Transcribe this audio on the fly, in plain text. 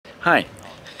Hi,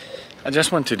 I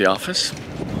just went to the office.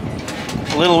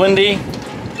 A little windy,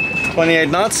 28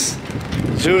 knots.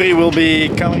 Zuri will be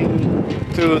coming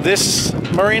to this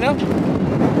marina.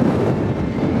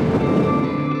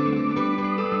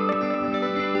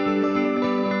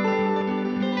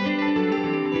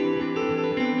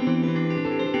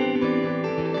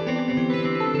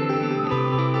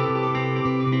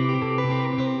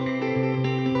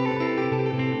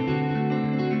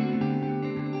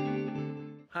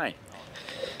 Hi,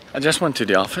 I just went to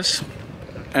the office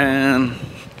and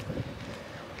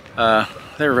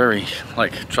they're very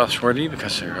trustworthy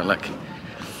because they're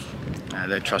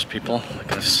they trust people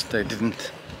because they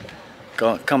didn't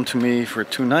come to me for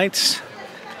 2 nights.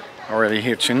 Already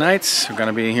here 2 nights. We're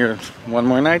gonna be here 1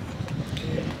 more night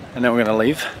and then we're gonna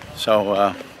leave.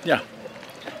 So yeah,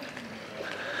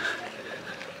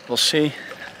 we'll see.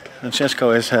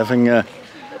 Francesco is having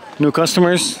new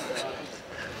customers.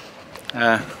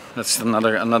 That's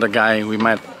another guy we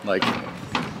met. He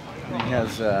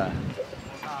has.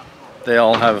 They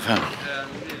all have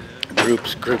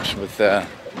groups with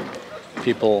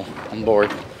people on board,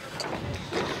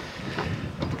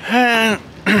 and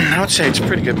I would say it's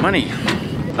pretty good money.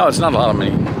 Oh, it's not a lot of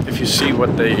money if you see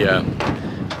what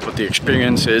the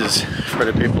experience is for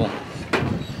the people.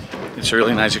 It's a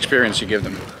really nice experience you give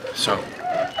them. So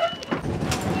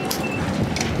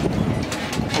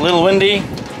a little windy.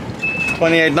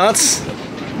 28 knots,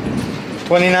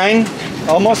 29,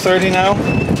 almost 30 now.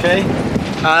 Okay.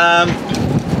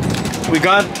 We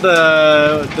got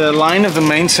the line of the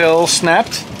mainsail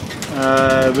snapped.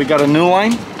 We got a new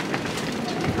line,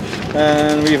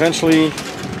 and we eventually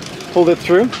pulled it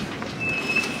through.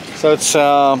 So it's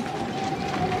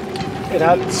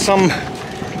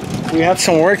we had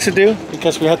some work to do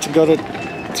because we had to go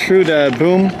through the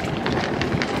boom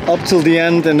up till the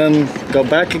end and then go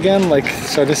back again.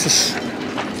 So this is.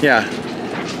 Yeah,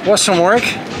 was some work,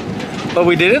 but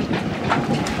we did it.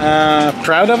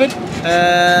 Proud of it,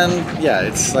 and yeah,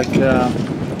 it's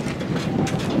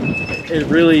we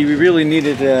really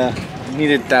needed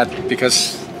that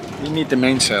because you need the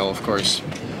mainsail, of course.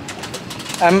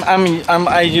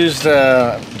 I use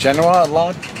the Genoa a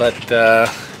lot, but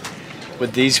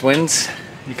with these winds,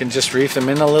 you can just reef them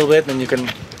in a little bit, and you can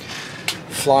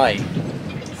fly.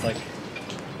 It's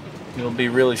you'll be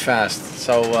really fast.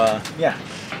 So yeah.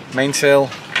 Mainsail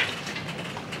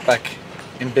back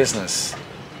in business.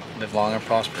 Live long and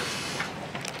prosper.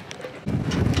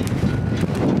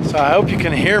 So I hope you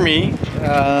can hear me.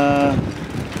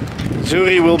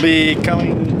 Zuri will be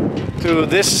coming to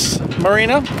this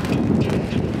marina.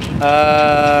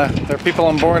 There are people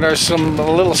on board are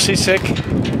a little seasick.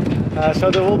 So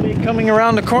they will be coming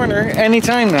around the corner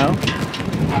anytime now.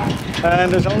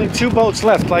 And there's only 2 boats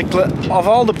left. Of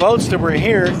all the boats that were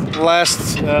here the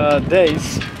last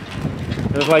days,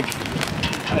 there's I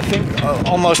think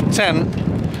almost 10.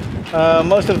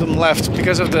 Most of them left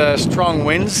because of the strong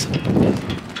winds.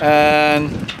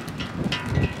 And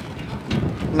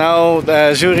now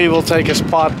Zuri will take a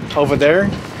spot over there.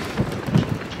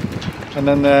 And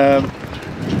then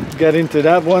get into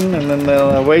that one, and then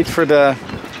they'll wait for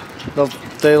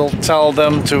they'll tell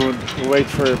them to wait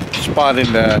for a spot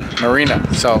in the marina.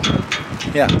 So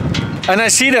yeah, and I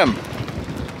see them.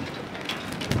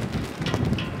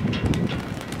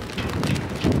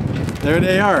 There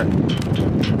they are.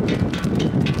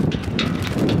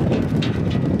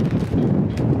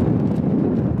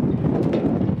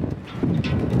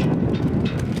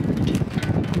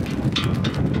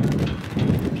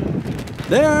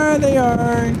 There they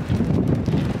are.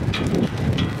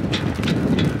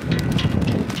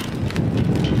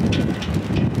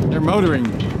 They're motoring.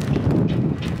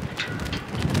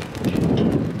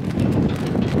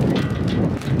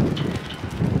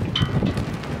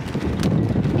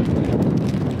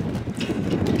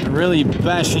 Really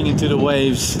bashing into the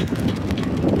waves.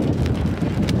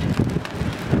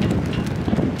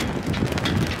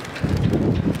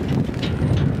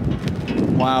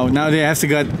 Wow, now they have to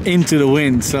get into the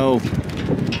wind, so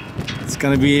it's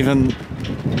gonna be even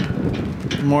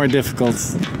more difficult.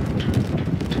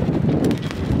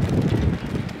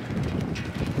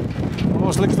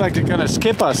 Almost looks like they're gonna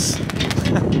skip us.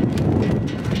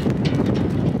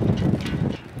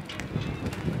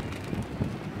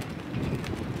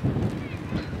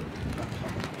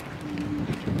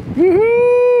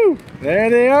 Woohoo! There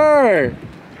they are!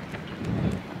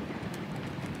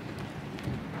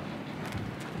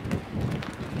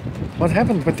 What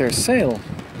happened with their sail?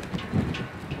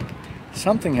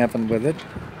 Something happened with it.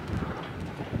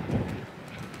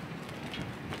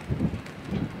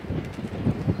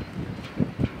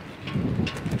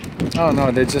 Oh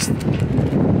no, they just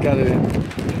got it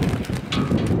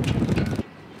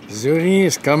Zuri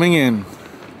is coming in.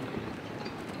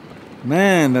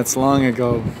 Man, that's long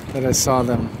ago that I saw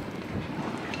them.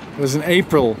 It was in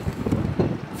April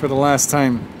for the last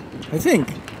time. I think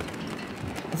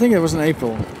it was in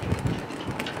April.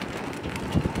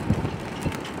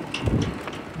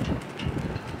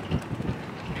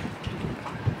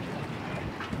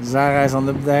 Zara is on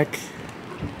the deck.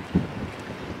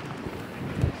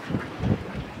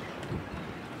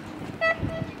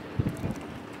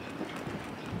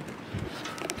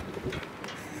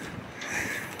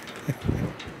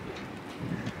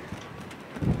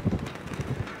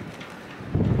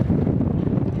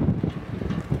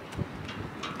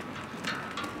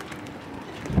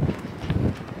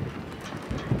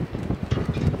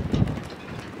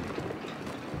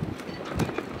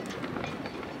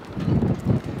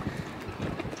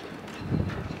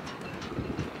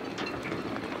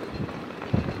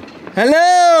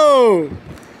 Hello!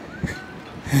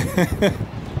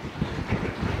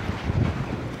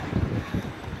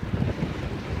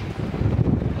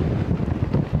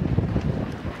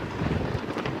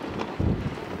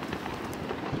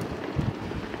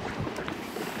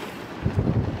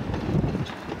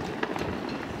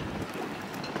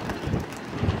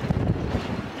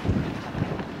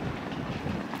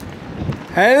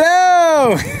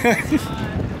 Hello!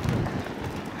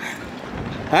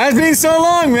 It's been so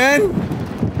long, man.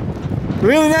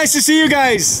 Really nice to see you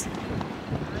guys.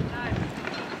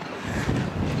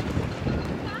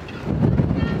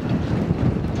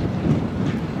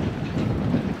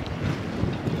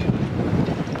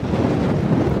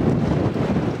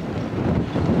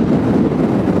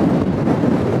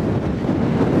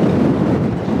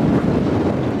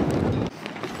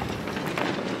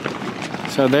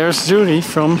 So there's Zuri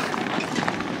from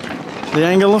the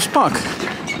angle of Spock.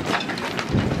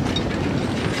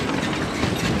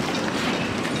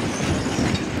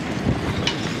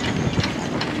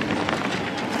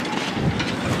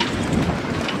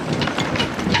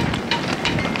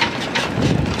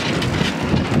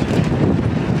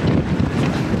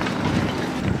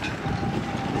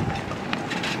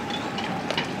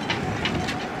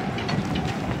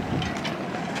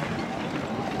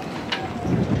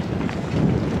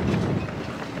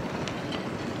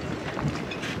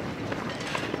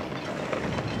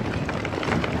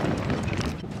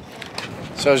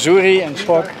 So Zuri and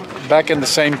Spock back in the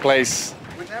same place.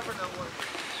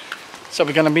 So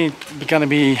we're gonna be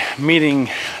meeting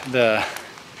the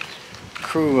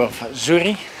crew of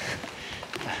Zuri,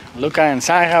 Luca and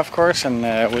Sarah, of course, and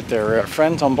with their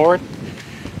friends on board.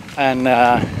 And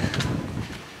oh,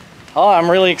 I'm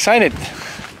really excited.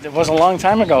 It was a long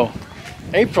time ago,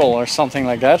 April or something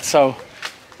like that. So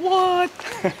what?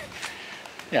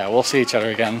 Yeah, we'll see each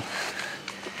other again.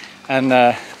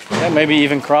 And yeah, maybe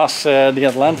even cross the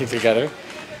Atlantic together.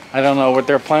 I don't know what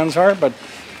their plans are, but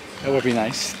it would be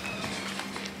nice.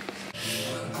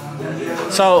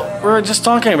 So we were just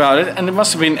talking about it, and it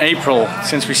must have been April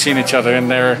since we've seen each other, and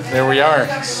there we are.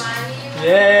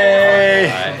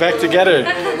 Yay! Back together,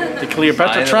 the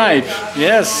Cleopatra tribe.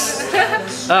 Yes.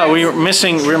 We're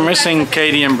missing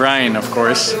Katie and Brian, of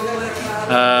course.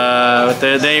 But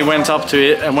they went up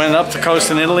the coast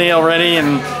in Italy already,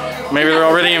 and maybe they're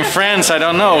already in France. I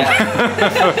don't know.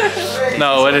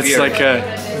 No, but it's like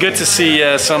good to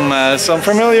see some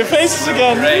familiar faces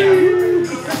again.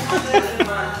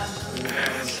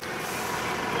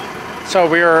 So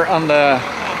we are on the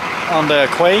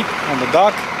quay, on the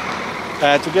dock,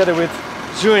 together with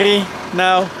Zuri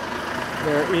now.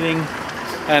 They're eating,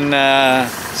 and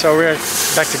so we're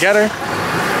back together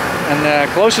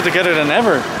and closer together than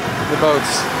ever, the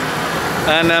boats.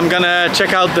 And I'm gonna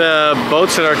check out the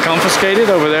boats that are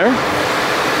confiscated over there.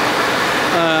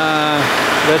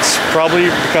 That's probably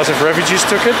because of refugees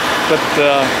took it, but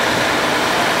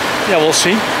yeah, we'll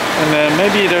see. And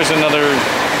maybe there's another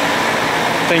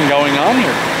thing going on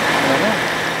here. I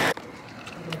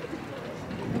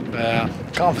don't know.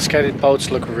 Confiscated boats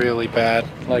look really bad.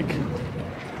 Like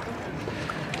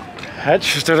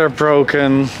hatches that are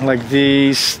broken, like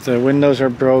these. The windows are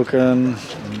broken.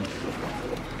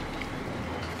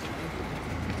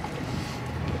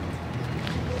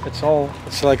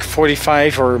 It's like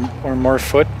 45 or more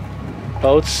foot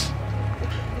boats.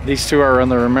 These two are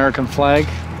under American flag,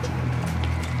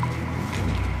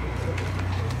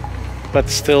 but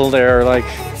still they're like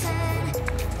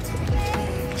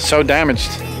so damaged.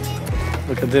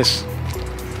 Look at this.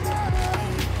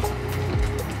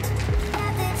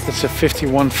 It's a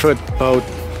 51-foot boat.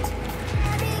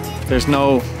 There's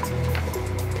no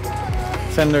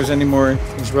fenders anymore.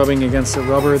 It's rubbing against the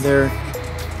rubber there.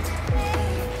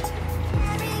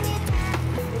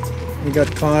 We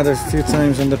got caught a few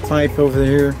times on the pipe over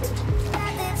here.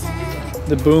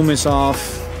 The boom is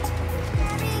off.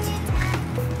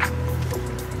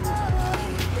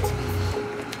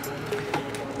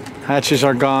 Hatches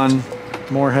are gone.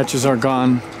 More hatches are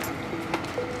gone.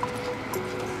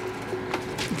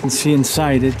 You can see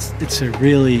inside. It's a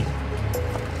really.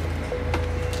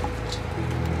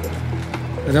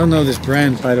 I don't know this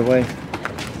brand, by the way.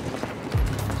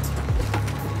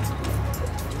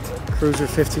 Cruiser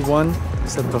 51.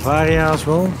 Is that Bavaria as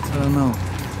well? I don't know.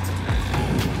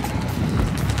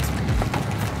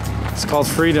 It's called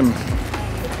Freedom.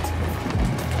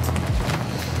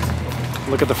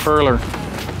 Look at the furler.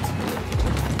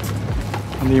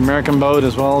 And the American boat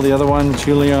as well, the other one,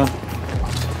 Julia.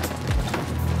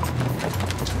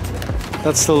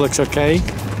 That still looks okay.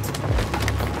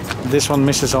 This one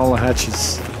misses all the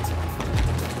hatches.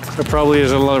 There probably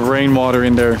is a lot of rainwater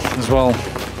in there as well.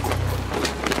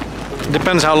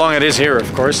 Depends how long it is here,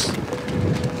 of course.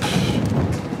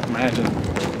 Imagine.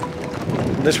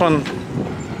 This one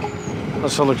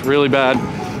also looks really bad.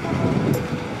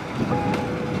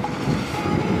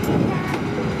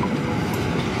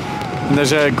 And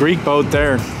there's a Greek boat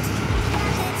there.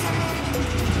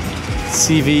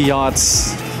 cvyachts.gr.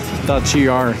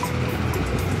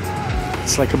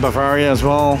 It's like a Bavaria as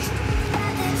well.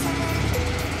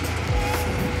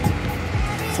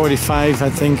 45, I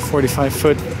think, 45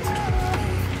 foot.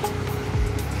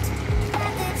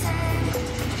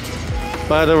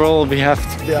 But there will be a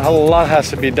lot has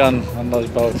to be done on those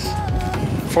boats.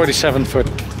 47 foot.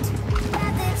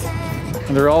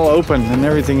 And they're all open and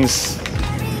everything is.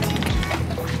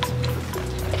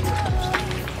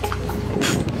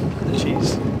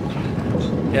 Jeez.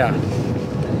 Yeah.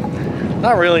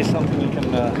 Not really something you can.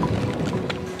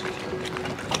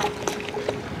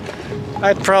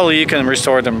 You can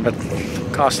restore them, but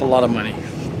cost a lot of money.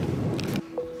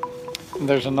 And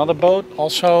there's another boat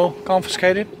also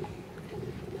confiscated.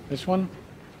 This one.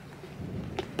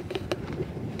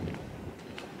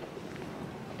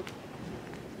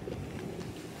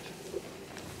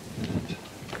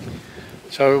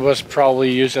 So it was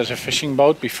probably used as a fishing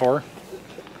boat before,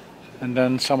 and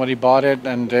then somebody bought it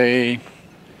and they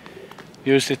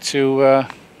used it to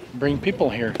bring people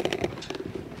here.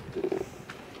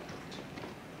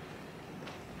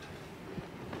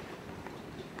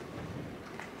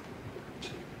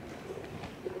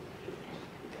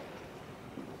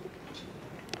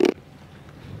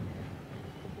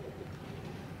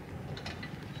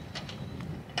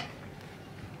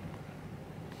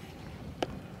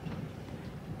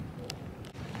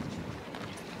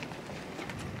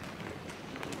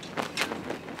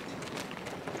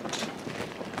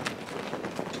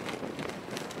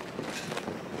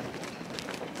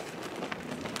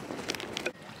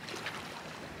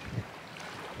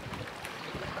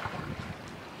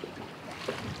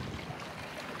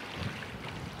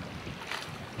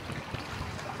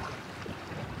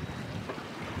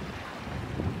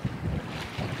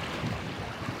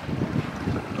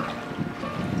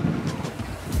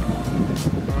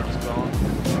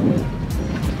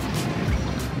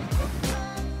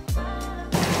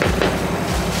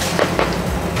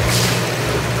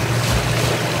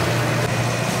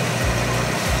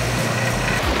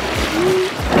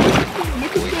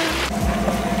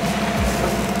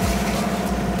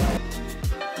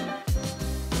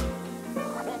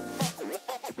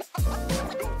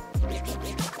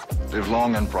 Live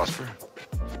long and prosper.